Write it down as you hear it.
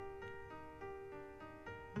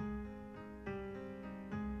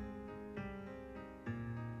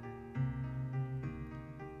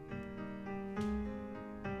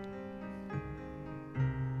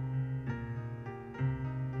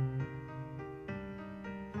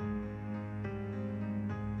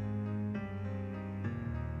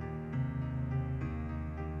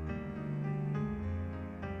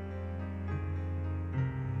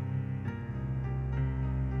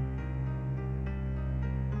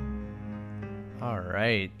All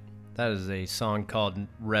right. That is a song called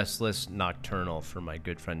Restless Nocturnal for my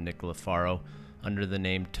good friend Nick LaFaro under the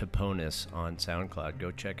name Toponis on SoundCloud. Go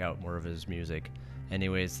check out more of his music.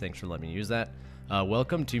 Anyways, thanks for letting me use that.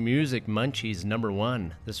 Welcome to Music Munchies number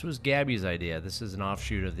 1. This was Gabby's idea. This is an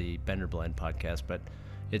offshoot of the Bender Blend podcast, but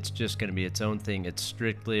it's just going to be its own thing. It's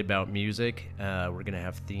strictly about music. We're going to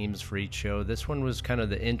have themes for each show. This one was kind of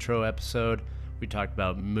the intro episode. We talked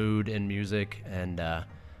about mood and music and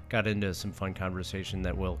got into some fun conversation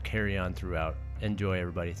that will carry on throughout. Enjoy,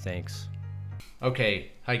 everybody. Thanks.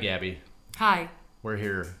 Okay. Hi, Gabby. Hi. We're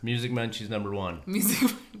here. Music Munchies number 1.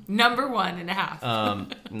 Music number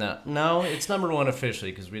 1.5. No, it's number 1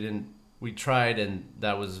 officially because we tried and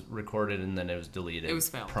that was recorded and then it was deleted. It was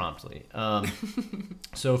failed. Promptly.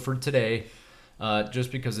 So for today,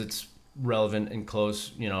 just because it's relevant and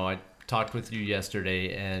close, I talked with you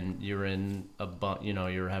yesterday and you were in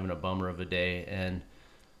you were having a bummer of a day and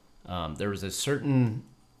there was a certain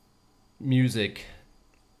music.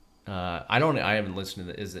 I haven't listened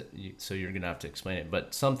to it. So you're gonna have to explain it.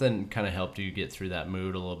 But something kind of helped you get through that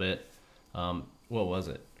mood a little bit. What was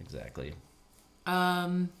it exactly?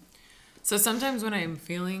 So sometimes when I'm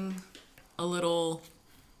feeling a little,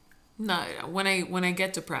 when I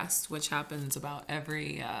get depressed, which happens about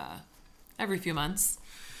every few months.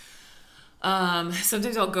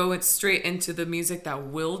 Sometimes I'll go straight into the music that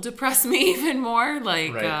will depress me even more.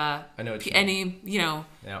 Like, right. I know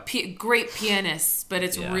great pianists, but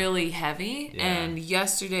it's really heavy. Yeah. And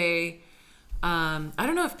yesterday, I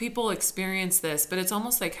don't know if people experience this, but it's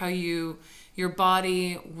almost like how your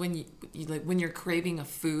body, when you're craving a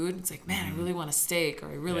food, it's like, man, I really want a steak or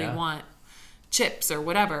I really want chips or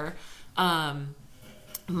whatever.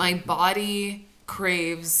 My body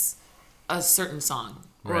craves a certain song.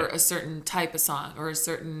 Or a certain type of song, or a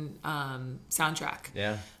certain soundtrack.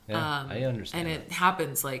 Yeah, I understand. And it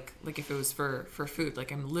happens like if it was for food,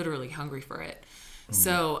 like I'm literally hungry for it. Mm.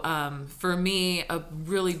 So for me, a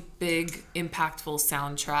really big, impactful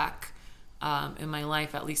soundtrack in my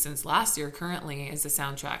life, at least since last year, currently, is the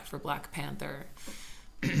soundtrack for Black Panther.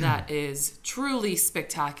 That is truly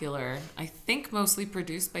spectacular. I think mostly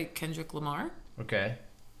produced by Kendrick Lamar. Okay.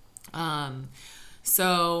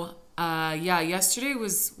 Yesterday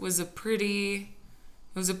was a pretty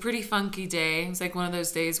funky day. It was like one of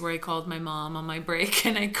those days where I called my mom on my break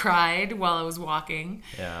and I cried while I was walking.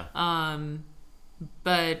 Yeah.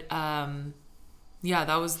 That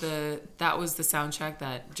was the soundtrack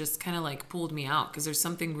that just kind of like pulled me out because there's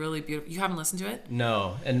something really beautiful. You haven't listened to it?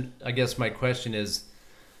 No. And I guess my question is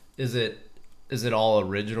it all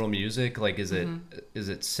original music? Like, is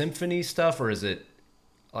it symphony stuff or is it?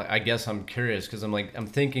 I guess I'm curious because I'm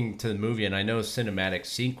thinking to the movie and I know cinematic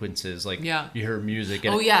sequences like you hear music.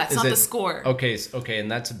 And it's not the score. Okay, and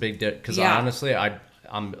that's a big because honestly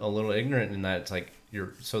I'm a little ignorant in that it's like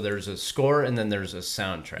so there's a score and then there's a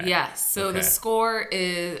soundtrack. Yes, so the score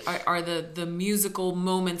are the musical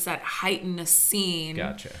moments that heighten a scene.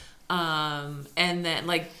 Gotcha. And then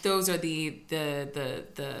like those are the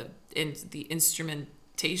instrumentation.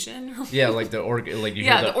 Yeah, like the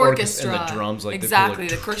hear the orchestra and the drums, like exactly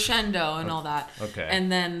the crescendo and all that. Okay.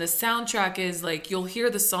 And then the soundtrack is like you'll hear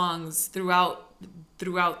the songs throughout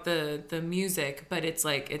the music, but it's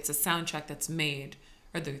like it's a soundtrack that's made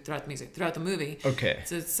throughout the movie. Okay.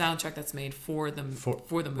 It's a soundtrack that's made for the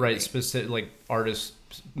movie. Right, specific like artists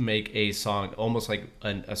make a song almost like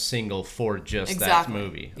a single for just that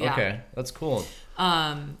movie. Yeah. Okay, that's cool.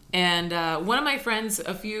 And one of my friends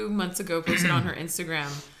a few months ago posted on her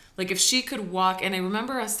Instagram, like if she could walk, and I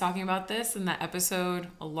remember us talking about this in that episode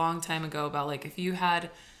a long time ago about like if you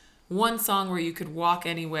had one song where you could walk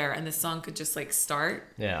anywhere and the song could just like start.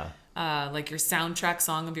 Yeah. Like your soundtrack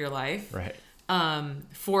song of your life. Right.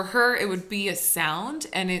 For her, it would be a sound,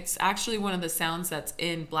 and it's actually one of the sounds that's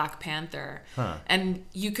in Black Panther. Huh. And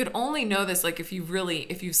you could only know this like if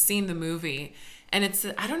you've seen the movie. And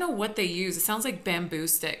I don't know what they use. It sounds like bamboo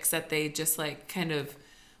sticks that they just like kind of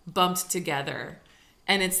bumped together.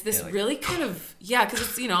 And it's this really kind of, because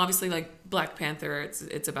it's, obviously like Black Panther,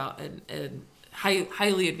 it's about a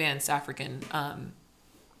highly advanced African,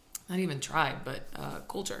 not even tribe, but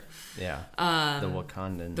culture. Yeah. The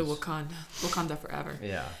Wakandans. Wakanda forever.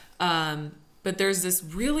 Yeah. But there's this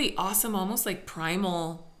really awesome, almost like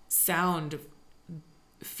primal sound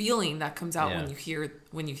feeling that comes out when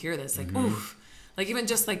you hear this. Like, oof. Like even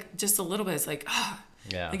just a little bit, it's like,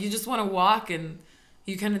 like you just want to walk and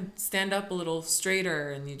you kind of stand up a little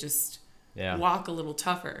straighter and you just walk a little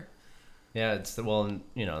tougher. Yeah, it's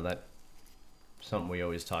that something we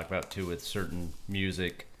always talk about too with certain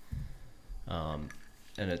music, and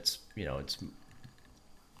it's it's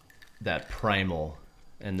that primal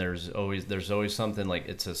and there's always something like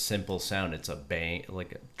it's a simple sound. It's a bang,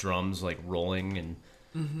 like drums like rolling, and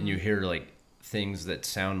you hear like things that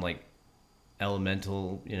sound like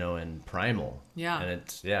elemental, and primal. Yeah. And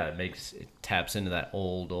it taps into that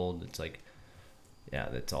old. It's like, yeah,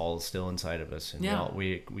 that's all still inside of us, and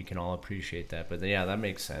we can all appreciate that. But yeah, that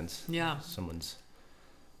makes sense. Yeah. It's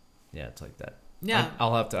like that. Yeah.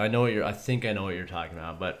 I think I know what you're talking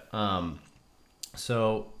about. But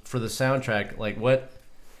so for the soundtrack, like, what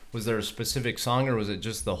was there a specific song, or was it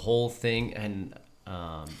just the whole thing? And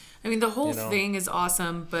I mean, the whole thing is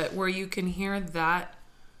awesome, but where you can hear that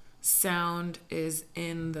sound is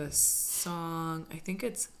in the song. I think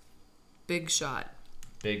it's Big Shot.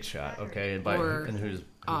 Big Shot, okay. And who's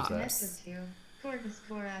that?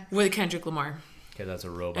 With Kendrick Lamar. Okay, that's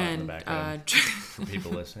a robot in the background for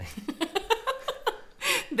people listening.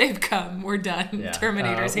 They've come. We're done. Yeah.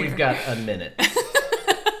 Terminator's here. We've got a minute.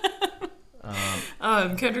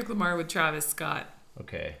 Kendrick Lamar with Travis Scott.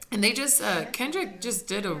 Okay. And they just Kendrick just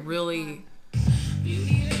did a really.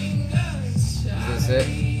 Is this it?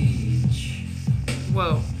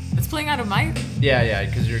 Whoa. It's playing out of my... Yeah,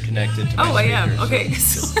 because you're connected to my I am. speakers. Okay.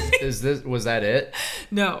 So was that it?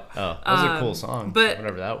 No. Oh, that was a cool song. But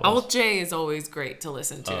whatever that was. Alt J is always great to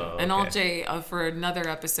listen to. Oh, okay. And Alt J, for another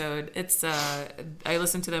episode, it's I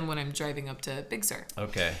listen to them when I'm driving up to Big Sur.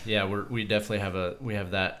 Okay. Yeah, we definitely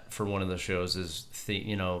have that for one of the shows is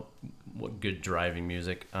what good driving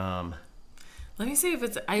music. Let me see if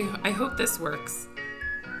it's... I hope this works.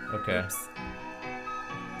 Okay. Oops.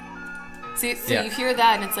 See, so you hear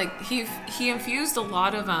that, and it's like he infused a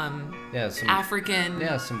lot of some African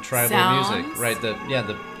some tribal sounds. music, right?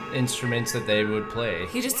 The instruments that they would play.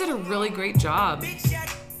 He just did a really great job,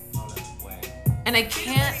 and I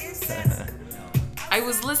can't. I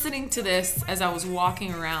was listening to this as I was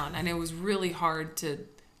walking around, and it was really hard to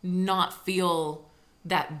not feel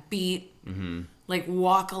that beat. Mm-hmm.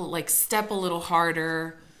 Like step a little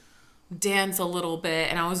harder. Dance a little bit,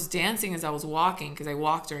 and I was dancing as I was walking because I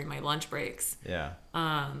walked during my lunch breaks. Yeah.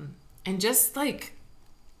 And just like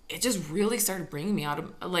it just really started bringing me out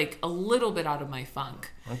of a little bit out of my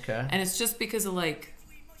funk. Okay. And it's just because of I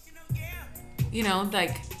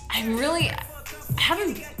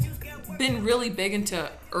haven't been really big into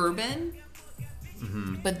urban,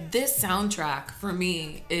 but this soundtrack for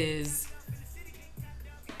me is,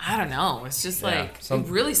 I don't know, it's just it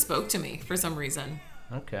really spoke to me for some reason.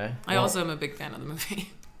 Okay. I also am a big fan of the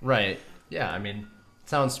movie. Right. Yeah. I mean, it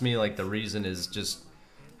sounds to me like the reason is just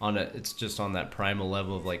it's just on that primal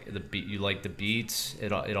level of like the beat. You like the beats.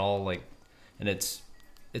 It all like, and it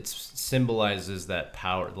symbolizes that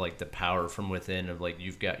power, like the power from within of like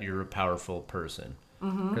you're a powerful person.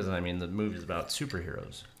 Because I mean, the movie's about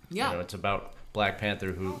superheroes. Yeah. It's about Black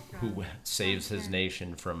Panther who saves his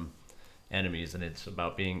nation from enemies, and it's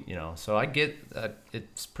about being So I get that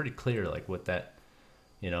it's pretty clear like what that.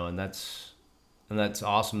 And that's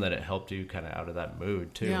awesome that it helped you kind of out of that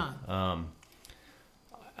mood too. Yeah.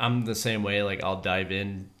 I'm the same way. Like I'll dive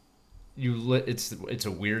in. It's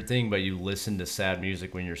a weird thing, but you listen to sad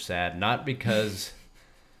music when you're sad, not because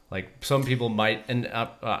like some people might. And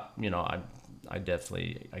I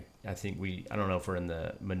definitely I think I don't know if we're in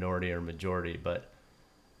the minority or majority, but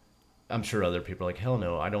I'm sure other people are like, hell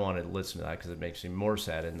no, I don't want to listen to that because it makes me more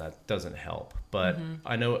sad, and that doesn't help. But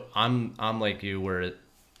I know I'm like you, where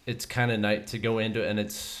it's kind of nice to go into it, and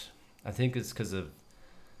I think it's because of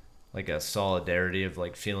like a solidarity of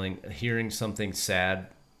like hearing something sad.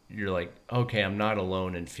 You're like, okay, I'm not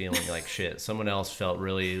alone in feeling like shit. Someone else felt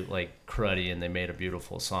really like cruddy and they made a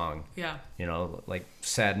beautiful song. Yeah. Like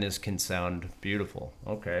sadness can sound beautiful.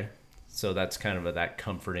 Okay. So that's kind of that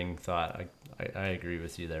comforting thought. I agree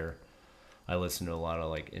with you there. I listen to a lot of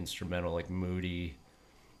like instrumental, like moody.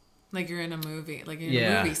 Like you're in a movie, like you're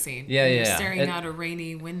in a movie scene. Yeah, You're staring out a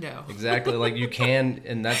rainy window. Exactly. Like you can,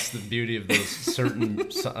 and that's the beauty of those certain,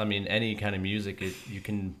 I mean, any kind of music, you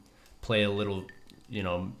can play a little,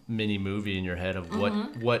 mini movie in your head of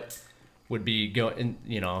what would be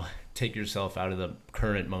take yourself out of the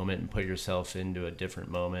current moment and put yourself into a different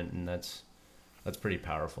moment. And that's pretty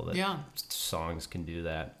powerful that songs can do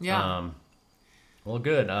that. Yeah. Well,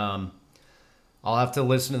 good. I'll have to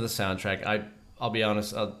listen to the soundtrack. I'll be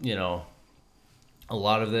honest, a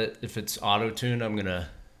lot of it, if it's auto-tuned, I'm gonna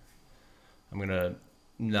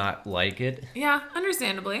not like it. Yeah,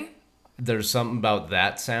 understandably. There's something about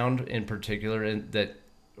that sound in particular that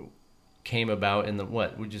came about in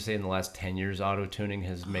what would you say in the last 10 years auto-tuning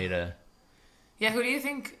has made a... Yeah, who do you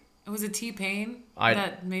think? Was it T-Pain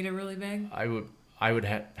that made it really big? I would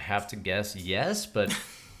have to guess yes, but...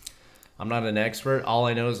 I'm not an expert. All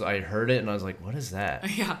I know is I heard it and I was like, what is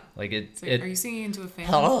that? Yeah. Like It's like, are you singing into a fan?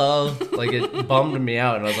 Hello. Like it bummed me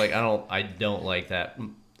out and I was like, I don't like that.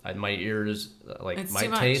 My ears, like It's my too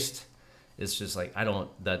much. taste, it's just like,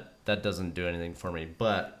 that doesn't do anything for me.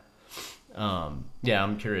 But, yeah,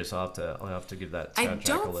 I'm curious. I'll have to give that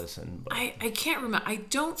soundtrack a listen. But. I can't remember. I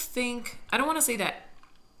don't want to say that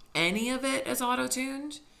any of it is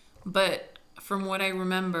auto-tuned, but from what I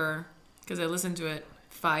remember, because I listened to it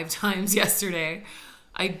 5 times yesterday,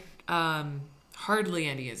 hardly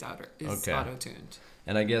any is auto-tuned.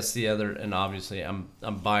 And I guess and obviously I'm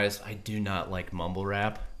biased. I do not like mumble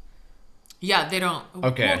rap. Yeah, they don't.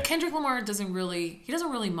 Okay. Well, Kendrick Lamar doesn't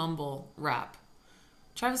really mumble rap.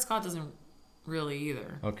 Travis Scott doesn't really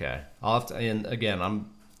either. Okay. I'll have to, and again,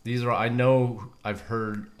 I know I've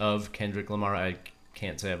heard of Kendrick Lamar. I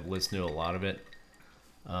can't say I've listened to a lot of it.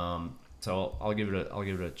 So I'll give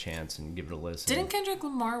it a chance and give it a listen. Didn't Kendrick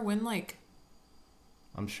Lamar win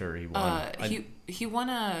I'm sure he won. He won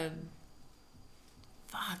a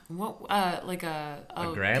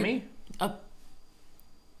Grammy?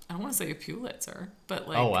 I don't want to say a Pulitzer, but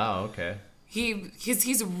oh wow, okay.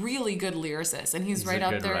 He's a really good lyricist, and he's right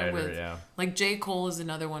up there writer, with yeah. Like J. Cole is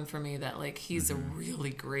another one for me that like he's a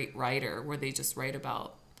really great writer where they just write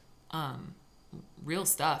about real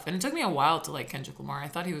stuff. And it took me a while to like Kendrick Lamar. I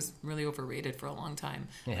thought he was really overrated for a long time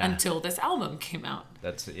until this album came out.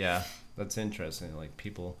 That's interesting. Like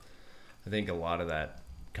people, I think a lot of that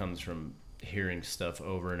comes from hearing stuff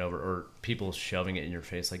over and over, or people shoving it in your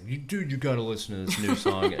face like, you gotta listen to this new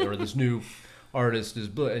song or this new artist is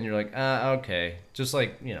and you're like, okay. Just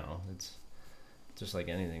like, it's just like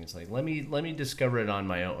anything. It's like let me discover it on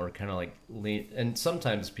my own, or kind of like and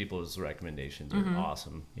sometimes people's recommendations are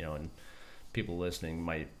awesome, and people listening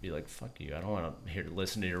might be like, fuck you, I don't want to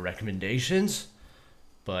listen to your recommendations.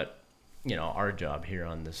 But our job here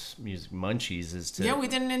on this Music Munchies is to we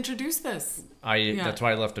didn't introduce this. That's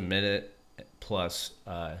why I left a minute plus.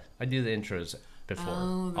 I do the intros before.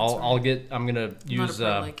 Oh, I'm gonna use not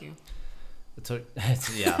a pro like you.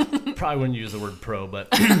 Probably wouldn't use the word pro, but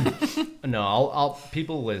no, I'll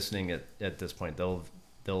people listening at this point, they'll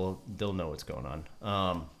know what's going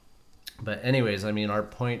on. But anyways, I mean, our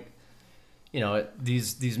point,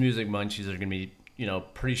 these Music Munchies are gonna be,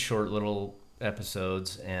 pretty short little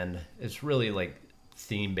episodes, and it's really like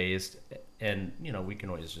theme based, and we can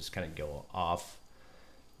always just kind of go off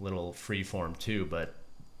little free form too, but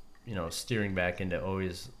steering back into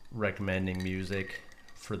always recommending music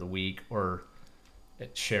for the week, or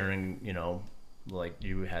sharing, like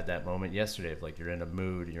you had that moment yesterday of like you're in a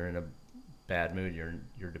bad mood,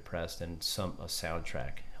 you're depressed, and a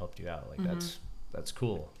soundtrack helped you out. Like that's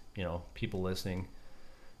cool. People listening,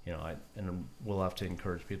 and we'll have to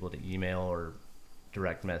encourage people to email or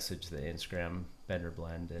direct message the Instagram Bender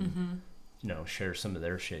Blend and share some of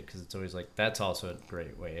their shit, because it's always like that's also a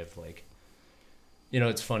great way of like,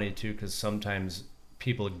 it's funny too, because sometimes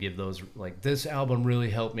people give those like, this album really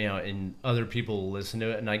helped me out, and other people will listen to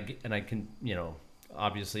it, and I can,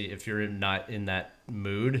 obviously if you're not in that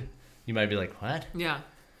mood, you might be like, what? Yeah.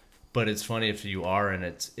 But it's funny if you are,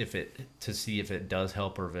 and to see if it does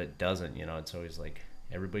help or if it doesn't. It's always like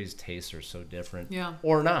everybody's tastes are so different. Yeah.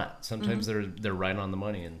 Or not. Sometimes they're right on the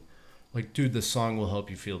money, and like, dude, the song will help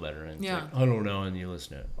you feel better. And it's like, I don't know, and you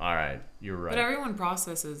listen to it. All right, you're right. But everyone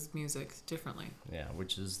processes music differently. Yeah,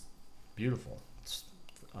 which is beautiful. It's,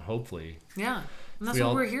 hopefully. Yeah, and that's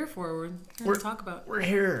what we're here for. We're here to talk about. We're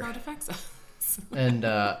here. How it affects us. And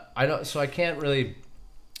I can't really.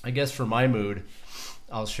 I guess for my mood,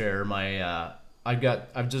 I'll share my.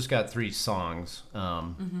 I've just got 3 songs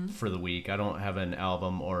for the week. I don't have an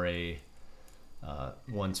album or a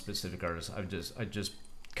one specific artist. I just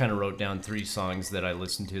kind of wrote down 3 songs that I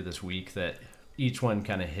listened to this week that each one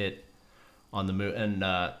kind of hit on the mood, and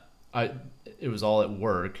it was all at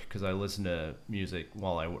work, because I listen to music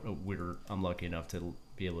while I'm lucky enough to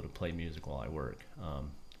be able to play music while I work.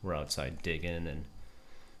 We're outside digging, and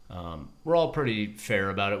we're all pretty fair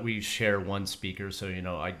about it. We share one speaker, so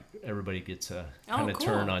everybody gets a kind of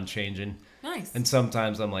turn on changing. Nice. And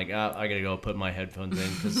sometimes I'm like, I gotta go put my headphones in,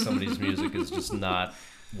 because somebody's music is just not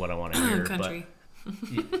what I want to hear. Country.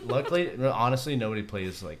 But luckily, honestly, nobody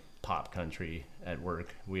plays like pop country at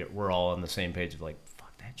work. We're all on the same page of like,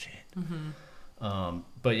 fuck that shit.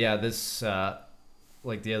 But yeah, this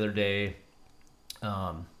like the other day,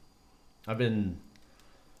 I've been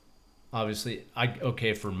obviously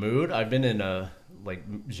for mood, I've been in a like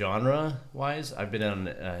genre wise, I've been on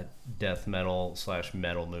a death metal /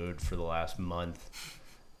 metal mood for the last month.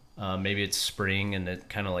 Maybe it's spring and it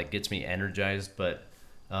kind of like gets me energized, but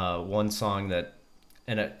one song that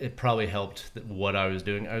and it probably helped what I was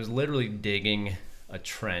doing. I was literally digging a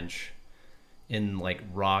trench in like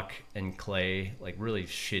rock and clay, like really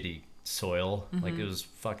shitty soil. Like it was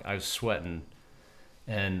I was sweating,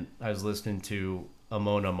 and I was listening to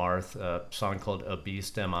Amon Amarth, a song called "A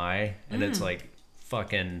Beast Am I," and it's like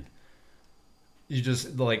fucking. You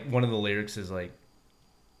just like one of the lyrics is like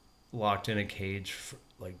locked in a cage,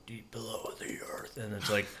 like deep below the earth, and it's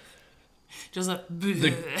like just like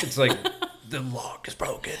it's like the lock is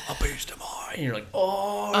broken, a beast am I, and you're like,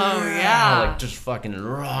 oh yeah, like just fucking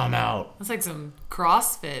raw 'em out. That's like some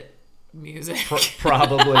CrossFit music.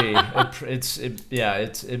 Probably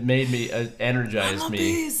it made me energized I'm a me.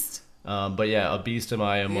 beast. But yeah, a beast am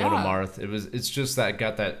I, a Yeah. Monomarth. It's just that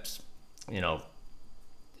got that,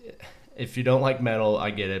 if you don't like metal,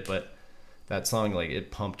 I get it, but that song, like,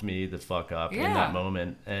 it pumped me the fuck up in that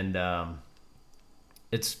moment. And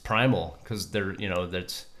it's primal, because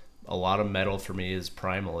that's a lot of metal for me is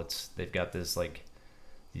primal. They've got this like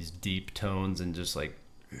these deep tones and just like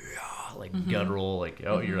guttural, like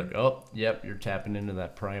you're like, oh yep, you're tapping into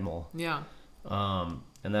that primal. Yeah.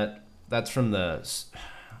 And that's from the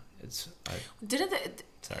sorry.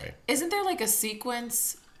 Isn't there like a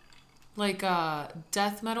sequence, like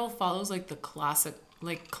death metal follows like the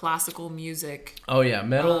classical music? Oh yeah,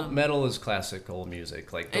 metal is classical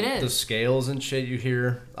music. Like the scales and shit you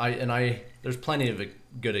hear. There's plenty of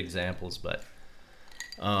good examples, but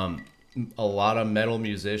a lot of metal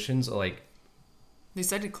musicians like they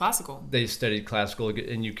studied classical. They studied classical,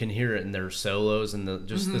 and you can hear it in their solos and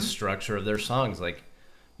the structure of their songs. Like,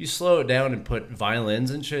 you slow it down and put violins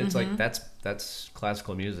and shit. It's like that's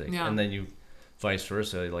classical music, and then you vice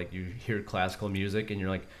versa. Like, you hear classical music, and you're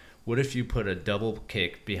like, what if you put a double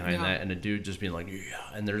kick behind that, and a dude just being like,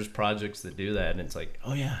 yeah? And there's projects that do that, and it's like,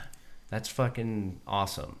 oh yeah, that's fucking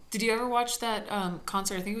awesome. Did you ever watch that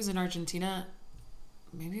concert? I think it was in Argentina.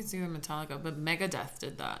 Maybe it's either Metallica, but Megadeth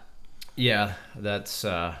did that. Yeah, that's...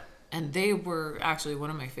 and they were actually one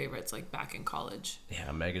of my favorites, like, back in college. Yeah,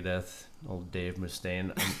 Megadeth, old Dave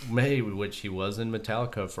Mustaine, which he was in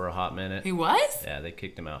Metallica for a hot minute. He was? Yeah, they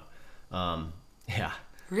kicked him out. Yeah.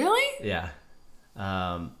 Really? Yeah.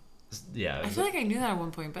 Yeah. I feel like I knew that at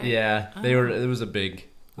one point, but... Yeah, they were... It was a big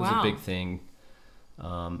thing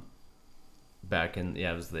back in...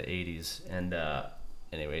 Yeah, it was the 80s, and...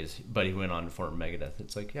 anyways, but he went on to form Megadeth.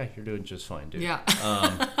 It's like, yeah, you're doing just fine, dude. Yeah.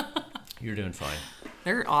 You're doing fine.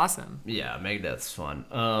 They're awesome. Yeah, Megadeth's fun.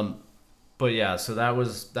 But yeah, so that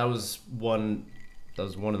was one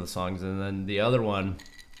of the songs, and then the other one,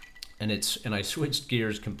 and I switched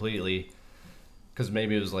gears completely, because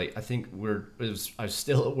maybe it was like, I think I was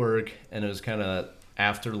still at work, and it was kind of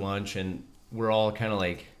after lunch, and we're all kind of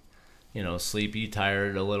like, sleepy,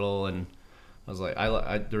 tired a little, and I was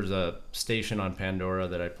like, there's a station on Pandora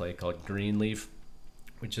that I play called Greenleaf,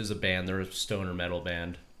 which is a band. They're a stoner metal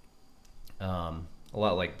band. A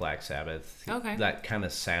lot like Black Sabbath. Okay. That kind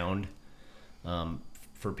of sound.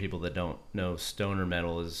 For people that don't know, stoner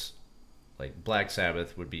metal is like Black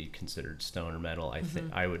Sabbath would be considered stoner metal. I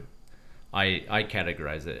think I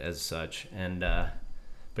categorize it as such. And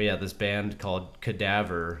but yeah, this band called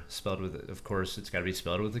Cadaver, spelled with, of course, it's got to be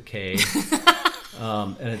spelled with a K.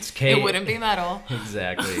 And it's K. It wouldn't be metal.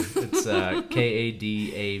 Exactly. It's Kadavar,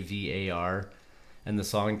 and the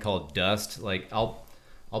song called Dust. Like, I'll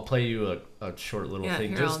play you a short little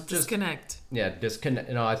thing. Here, I'll disconnect. Yeah, disconnect.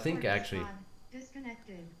 No, I think actually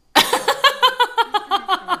disconnected.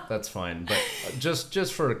 That's fine. But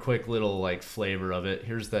just for a quick little like flavor of it,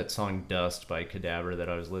 here's that song Dust by Cadaver that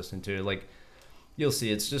I was listening to. Like, you'll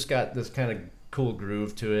see, it's just got this kind of cool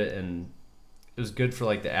groove to it, and it was good for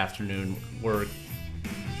like the afternoon work,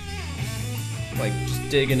 like just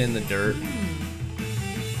digging in the dirt.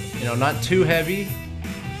 Not too heavy.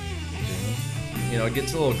 It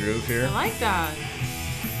gets a little groove here. I like that.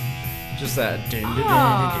 Just that.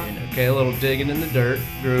 Okay, a little digging in the dirt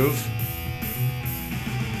groove.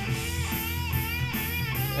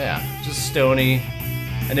 Yeah, just stony.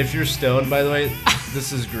 And if you're stoned, by the way,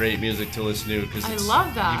 this is great music to listen to, because I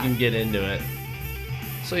love that. You can get into it.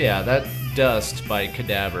 So yeah, that Dust by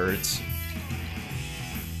Cadaver. It's,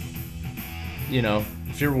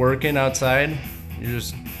 if you're working outside, you're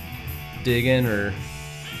just digging or...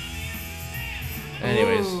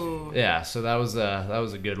 Anyways, yeah, so that was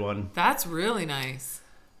a good one. That's really nice.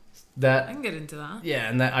 I can get into that. Yeah,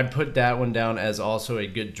 and I put that one down as also a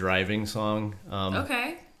good driving song.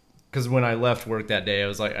 Okay. Because when I left work that day,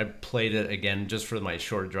 I played it again just for my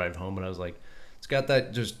short drive home, and I was like, it's got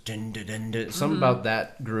that just something about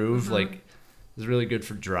that groove, like, is really good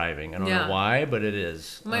for driving. I don't know why, but it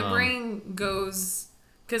is. My brain goes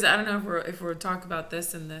because I don't know if we're talk about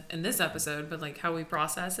this in this episode, but like how we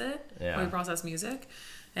process it, how we process music,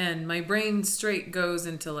 and my brain straight goes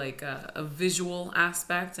into like a visual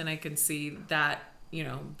aspect, and I can see that, you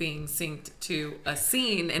know, being synced to a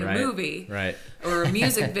scene in a movie, or a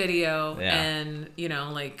music video, and you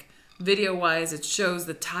know, like video wise, it shows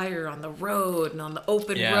the tire on the road and on the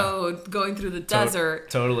open road going through the desert.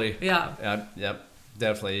 Totally. Yeah. Yep.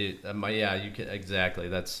 Definitely. You can exactly.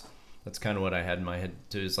 That's kind of what I had in my head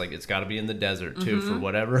too. It's like it's got to be in the desert too, for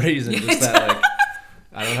whatever reason. Just that, like,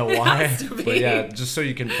 I don't know why, but yeah, just so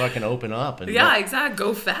you can fucking open up and exactly,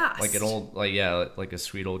 go fast. Like an old, like a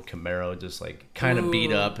sweet old Camaro, just like kind of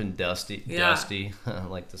beat up and dusty.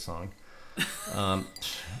 Like the song.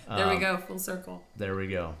 There we go, full circle. There we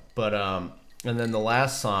go. But and then the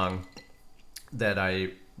last song that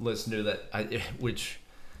I listened to which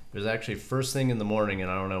was actually first thing in the morning, and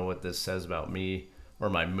I don't know what this says about me or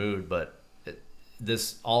my mood, but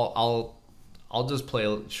I'll just play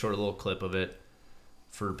a short little clip of it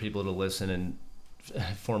for people to listen and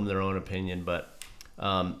form their own opinion. But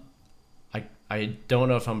I don't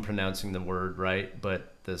know if I'm pronouncing the word right,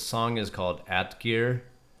 but the song is called Atgeir,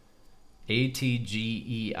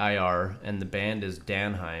 Atgeir, and the band is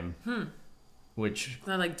Danheim. Which is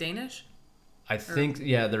that like Danish? I think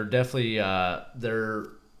they're definitely they're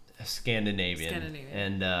Scandinavian.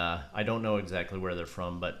 And I don't know exactly where they're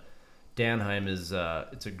from, but Danheim is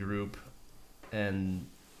it's a group, and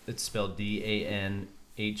it's spelled Danheim.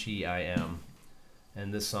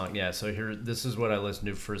 And this song, so this is what I listened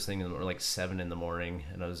to first thing in the morning, like 7 in the morning,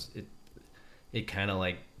 and it kind of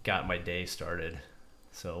like got my day started.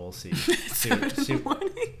 So we'll see. see. So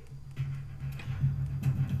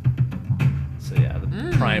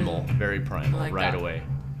the primal, very primal, like right that. Away.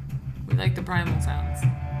 We like the primal sounds.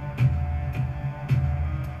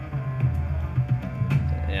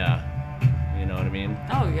 Yeah, you know what I mean?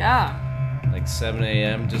 Oh yeah. Like 7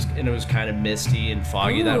 a.m. and it was kind of misty and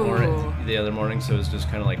foggy the other morning, so it was just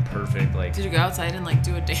kind of like perfect. Like, did you go outside and like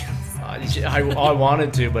do a dance? I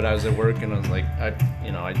wanted to, but I was at work and I was like,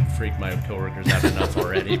 I'd freaked my coworkers out enough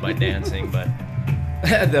already by dancing, but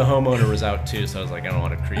the homeowner was out too, so I was like, I don't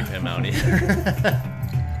want to creep him out either.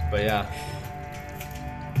 But yeah.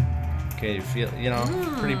 Okay, you feel,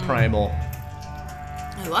 pretty primal.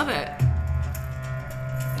 I love it.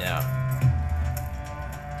 Yeah.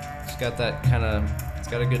 It's got that kind of, it's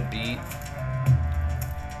got a good beat.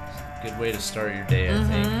 Good way to start your day, I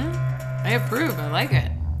think. I approve. I like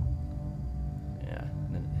it. Yeah.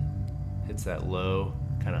 And then it hits that low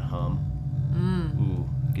kind of hum. Ooh,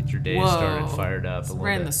 get your day started, fired up a little bit.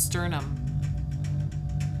 Right in the sternum.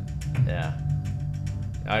 Yeah.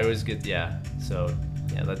 I always get, so,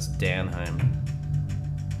 that's Danheim.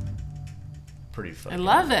 Pretty fun. I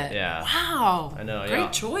love it. Yeah. Wow. I know,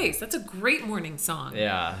 Great choice. That's a great morning song.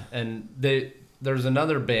 Yeah. And there's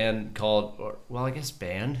another band called, I guess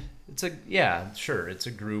band. It's it's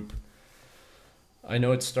a group. I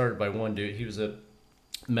know it started by one dude. He was a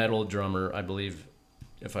metal drummer, I believe,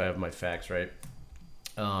 if I have my facts right.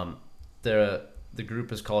 The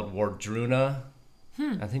group is called Wardruna.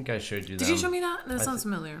 I think I showed you that. Did you show me that? That sounds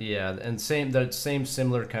familiar. Yeah, and same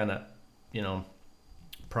similar kind of,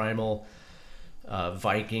 primal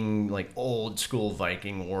Viking, like old school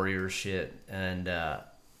Viking warrior shit. And I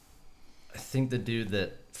think the dude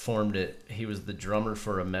that formed it, he was the drummer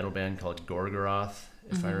for a metal band called Gorgoroth,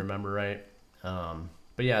 if I remember right.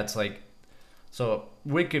 But yeah, it's like, so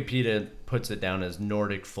Wikipedia puts it down as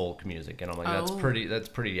Nordic folk music, and I'm like, that's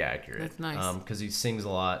pretty accurate. That's nice. Because he sings a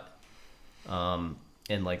lot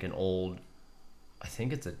in like an old, I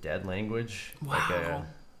think it's a dead language. Wow.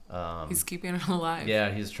 Like he's keeping it alive.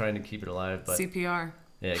 Yeah, he's trying to keep it alive. But CPR.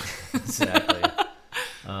 Yeah, exactly.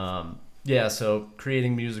 So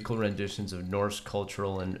creating musical renditions of Norse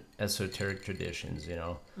cultural and esoteric traditions,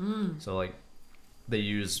 So like they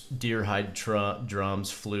use deer hide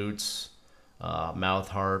drums, flutes, mouth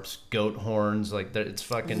harps, goat horns, like it's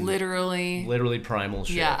fucking literally primal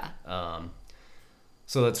shit. Yeah.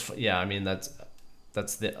 So that's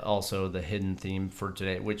also the hidden theme for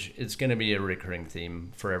today, which is going to be a recurring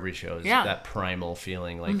theme for every show. Is that primal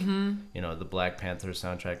feeling, like the Black Panther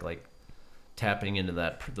soundtrack, like tapping into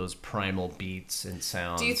those primal beats and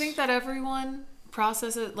sounds. Do you think that everyone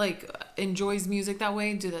processes, like, enjoys music that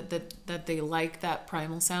way? That they like that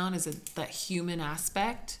primal sound? Is it that human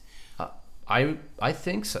aspect? I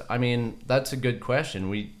think so. I mean, that's a good question.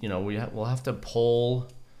 We'll have to poll.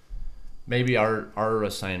 Maybe our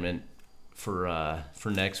assignment for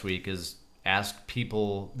next week is ask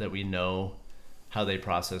people that we know how they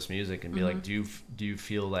process music and be like, do you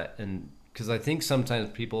feel that? And because I think sometimes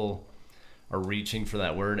people are reaching for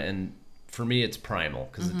that word, and for me it's primal,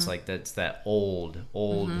 because it's like that's that old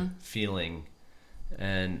feeling.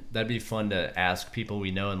 And that'd be fun to ask people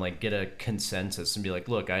we know and like get a consensus and be like,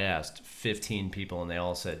 look, I asked 15 people and they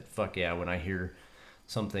all said, fuck yeah, when I hear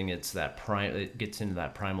something, it's that it gets into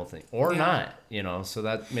that primal thing, or not, you know. So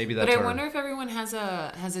that maybe that's. But I wonder if everyone has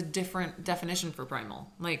a different definition for primal.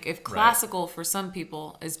 Like if classical for some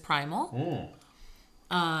people is primal.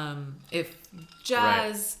 If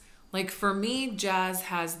jazz, like for me, jazz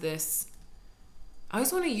has this. I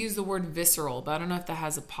always want to use the word visceral, but I don't know if that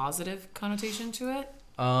has a positive connotation to it.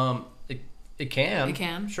 It can. It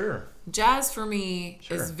can. Sure. Jazz for me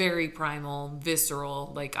is very primal,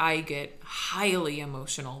 visceral. Like I get highly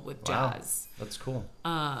emotional with jazz. Wow. That's cool.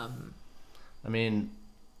 I mean,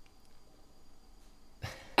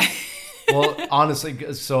 well,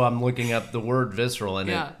 honestly, so I'm looking up the word visceral, and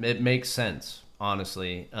it makes sense,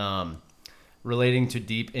 honestly, relating to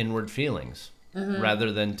deep inward feelings.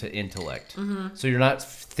 Rather than to intellect. So you're not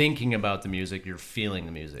thinking about the music, you're feeling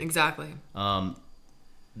the music. Exactly.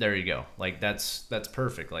 There you go. Like that's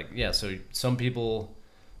perfect. Like, yeah, so some people,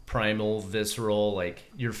 primal, visceral, like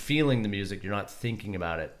you're feeling the music, you're not thinking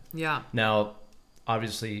about it. Yeah. Now,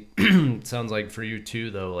 obviously, it sounds like for you too,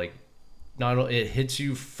 though, like it hits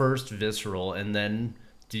you first visceral, and then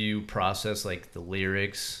do you process like the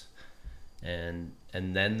lyrics and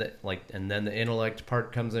then the intellect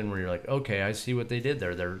part comes in where you're like, okay, I see what they did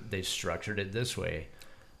there. They structured it this way.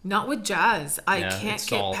 Not with jazz. I can't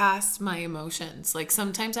get past my emotions. Like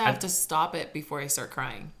sometimes I have to stop it before I start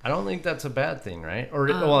crying. I don't think that's a bad thing, right? Or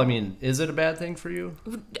well, I mean, is it a bad thing for you?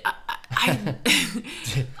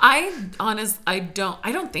 I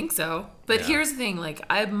don't think so. But here's the thing, like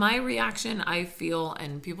my reaction, I feel,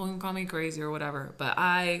 and people can call me crazy or whatever, but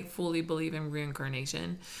I fully believe in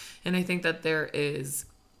reincarnation. And I think that there is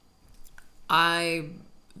I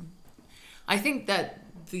think that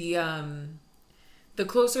the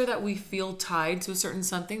closer that we feel tied to a certain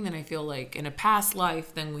something, then I feel like in a past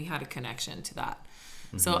life, then we had a connection to that.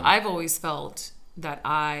 So I've always felt that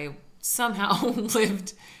I somehow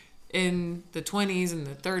lived in the 20s and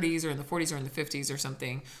the 30s or in the 40s or in the 50s or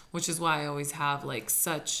something, which is why I always have like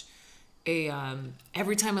such a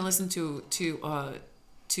every time I listen to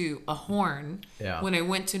a horn, when I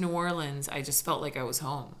went to New Orleans, I just felt like I was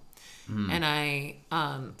home. And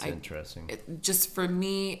it's interesting. Just for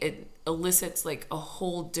me, it elicits like a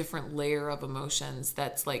whole different layer of emotions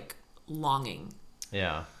that's like longing.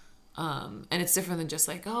 Yeah. And it's different than just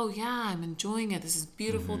like, oh yeah, I'm enjoying it. This is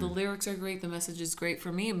beautiful. The lyrics are great. The message is great.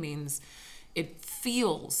 For me, it means it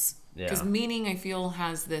feels, because meaning I feel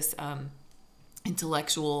has this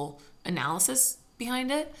intellectual analysis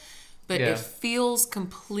behind it, but it feels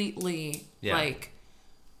completely like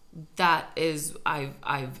that is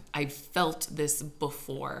I've felt this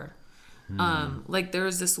before. Like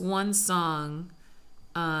there's this one song,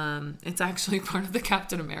 it's actually part of the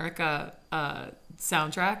Captain America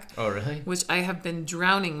soundtrack. Oh, really? Which I have been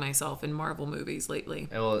drowning myself in Marvel movies lately.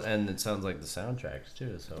 Well, and it sounds like the soundtracks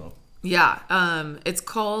too, so. Yeah, it's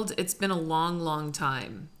called It's Been a Long, Long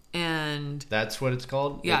Time. And that's what it's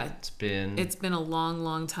called? Yeah. It's been a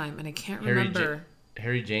long time, and I can't remember.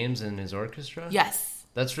 Harry James and his orchestra? Yes.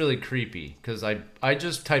 That's really creepy, because I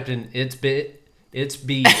just typed in it's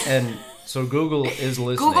beat, and so Google is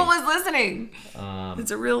listening. Google is listening.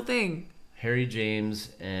 It's a real thing. Harry James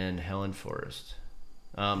and Helen Forrest.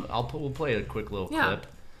 We'll play a quick little clip.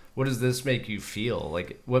 What does this make you feel?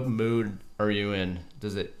 Like, what mood are you in?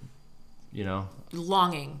 Does it,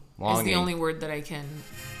 Longing is the only word that I can.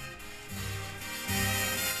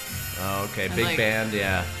 Oh, okay. Big band,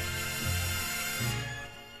 yeah.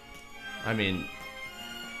 I mean,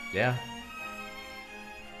 yeah.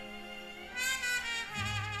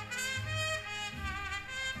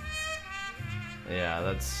 Yeah,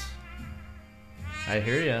 that's. I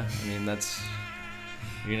hear you. I mean, that's.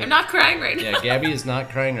 I'm not crying right now. Yeah, Gabby is not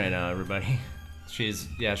crying right now, everybody. She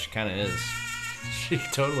kind of is. She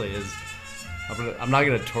totally is. I'm not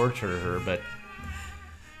going to torture her, but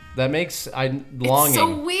that makes longing. It's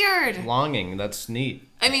so weird. Longing, that's neat.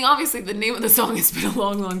 I mean, obviously, the name of the song has been a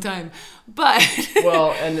long, long time, but.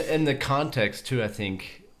 Well, and in the context too, I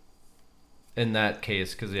think. In that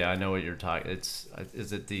case, because I know what you're talking.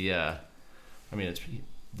 Is it the? I mean, it's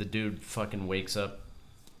the dude fucking wakes up.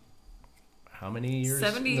 How many years?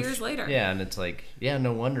 70 years later. Yeah, and it's like,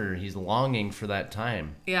 no wonder he's longing for that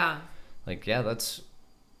time. Yeah. Like, that's.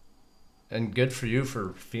 And good for you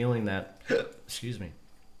for feeling that. Excuse me.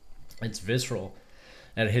 It's visceral,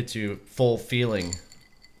 and it hits you full feeling.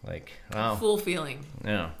 Like, wow. Full feeling.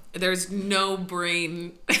 Yeah. There's no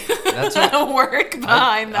brain. That's what, work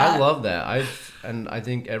behind that. I love that. I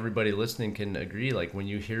think everybody listening can agree. Like when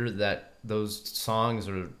you hear those songs,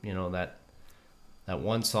 or that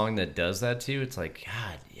one song that does that to you, it's like,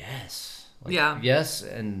 God, yes. Like, yeah. Yes,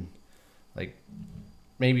 and like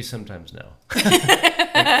maybe sometimes no.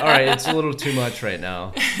 Like, all right, it's a little too much right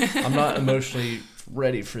now. I'm not emotionally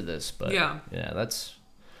ready for this, but yeah, that's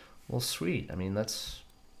sweet. I mean, that's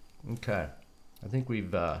okay. I think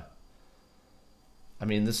we've.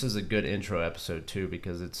 This is a good intro episode too,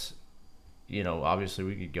 because it's, obviously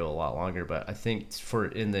we could go a lot longer, but I think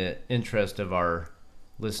in the interest of our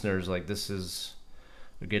listeners, like this is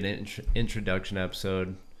a good introduction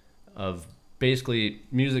episode of basically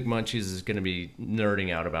Music Munchies is going to be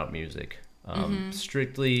nerding out about music,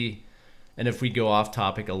 strictly. And if we go off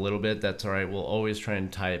topic a little bit, that's all right. We'll always try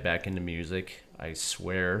and tie it back into music. I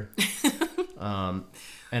swear.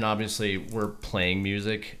 And obviously we're playing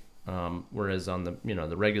music. Whereas on the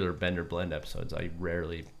regular Bender Blend episodes, I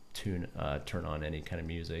rarely turn on any kind of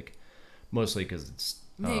music, mostly because it's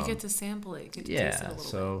you get to sample it, get to taste it a little bit.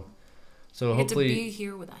 So you hopefully get to be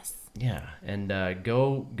here with us. Yeah, and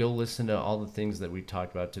go listen to all the things that we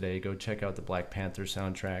talked about today. Go check out the Black Panther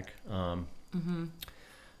soundtrack. And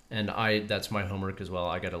that's my homework as well.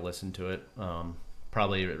 I got to listen to it.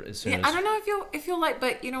 Probably as soon as. I don't know if you'll like,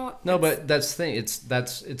 but you know what? No, but that's the thing.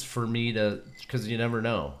 It's for me to, because you never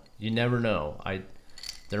know.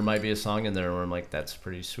 There might be a song in there where I'm like, that's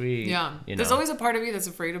pretty sweet. Yeah. There's always a part of you that's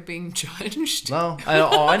afraid of being judged. No,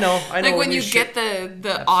 I know. Like when you get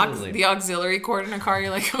the auxiliary cord in a car,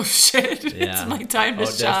 you're like, oh shit, it's my time to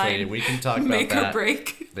shine. Definitely. We can talk about that. Make or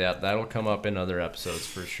break. Yeah, that'll come up in other episodes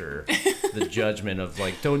for sure. The judgment of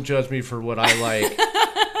like, don't judge me for what I like.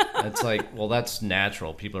 It's like, well, that's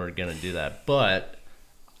natural. People are gonna do that, but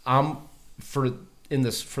for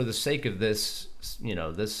the sake of this,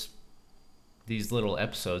 these little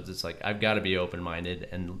episodes, it's like I've got to be open-minded,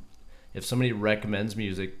 and if somebody recommends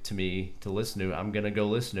music to me to listen to, I'm gonna go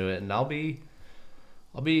listen to it, and I'll be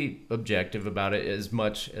objective about it as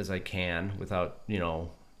much as I can without,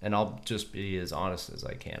 and I'll just be as honest as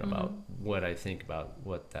I can about what I think about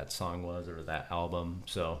what that song was or that album.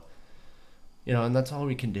 So, and that's all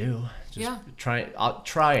we can do. Just try, and I'll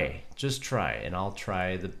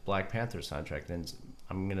try the Black Panther soundtrack, and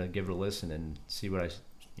I'm gonna give it a listen and see what I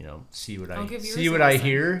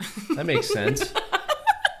hear. That makes sense.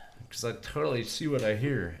 Because I totally see what I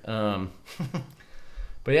hear.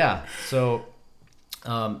 But yeah, so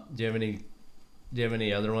do you have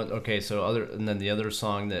any other ones? Okay, and then the other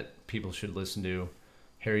song that people should listen to,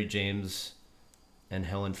 Harry James and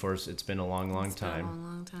Helen Force, It's Been a Long Time. It's been a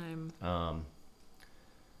long time.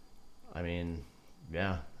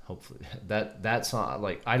 Yeah, hopefully that song,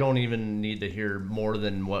 like, I don't even need to hear more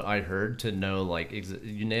than what I heard to know, like,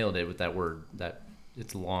 you nailed it with that word, that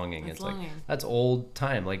it's longing. It's longing. Like, that's old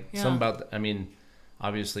time. Like, something about,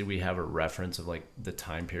 obviously we have a reference of like the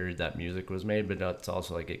time period that music was made, but that's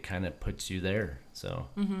also like, it kind of puts you there. So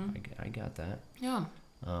I got that. Yeah.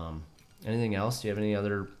 Anything else? Do you have any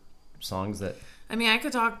other songs that? I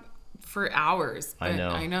could talk for hours, but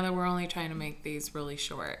I know that we're only trying to make these really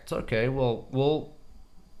short. It's okay. Well,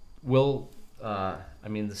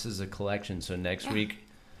 this is a collection, so next week,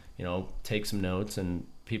 take some notes, and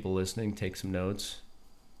people listening, take some notes,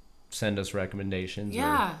 send us recommendations.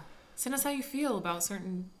 Yeah. Send us how you feel about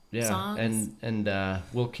certain songs. And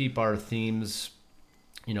we'll keep our themes,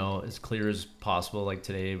 as clear as possible. Like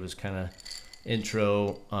today was kind of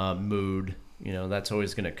intro, mood. That's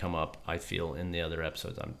always going to come up, I feel, in the other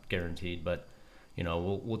episodes, I'm guaranteed. But,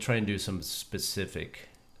 we'll try and do some specific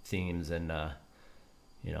themes, and,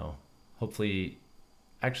 hopefully,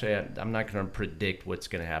 actually, I'm not going to predict what's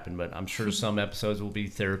going to happen, but I'm sure some episodes will be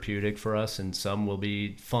therapeutic for us, and some will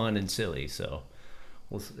be fun and silly. So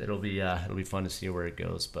it'll be fun to see where it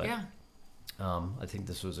goes. But I think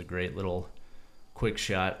this was a great little quick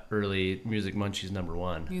shot, early Music Munchies number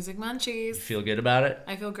 1. Music Munchies. You feel good about it?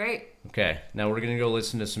 I feel great. Okay, now we're going to go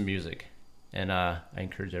listen to some music. And I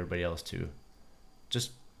encourage everybody else to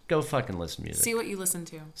just go fucking listen to music. See what you listen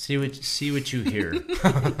to. See what you hear.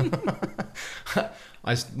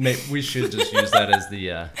 We should just use that as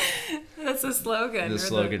the... That's the slogan. The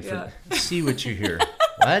slogan for see what you hear.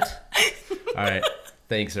 What? All right.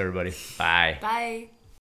 Thanks, everybody. Bye. Bye.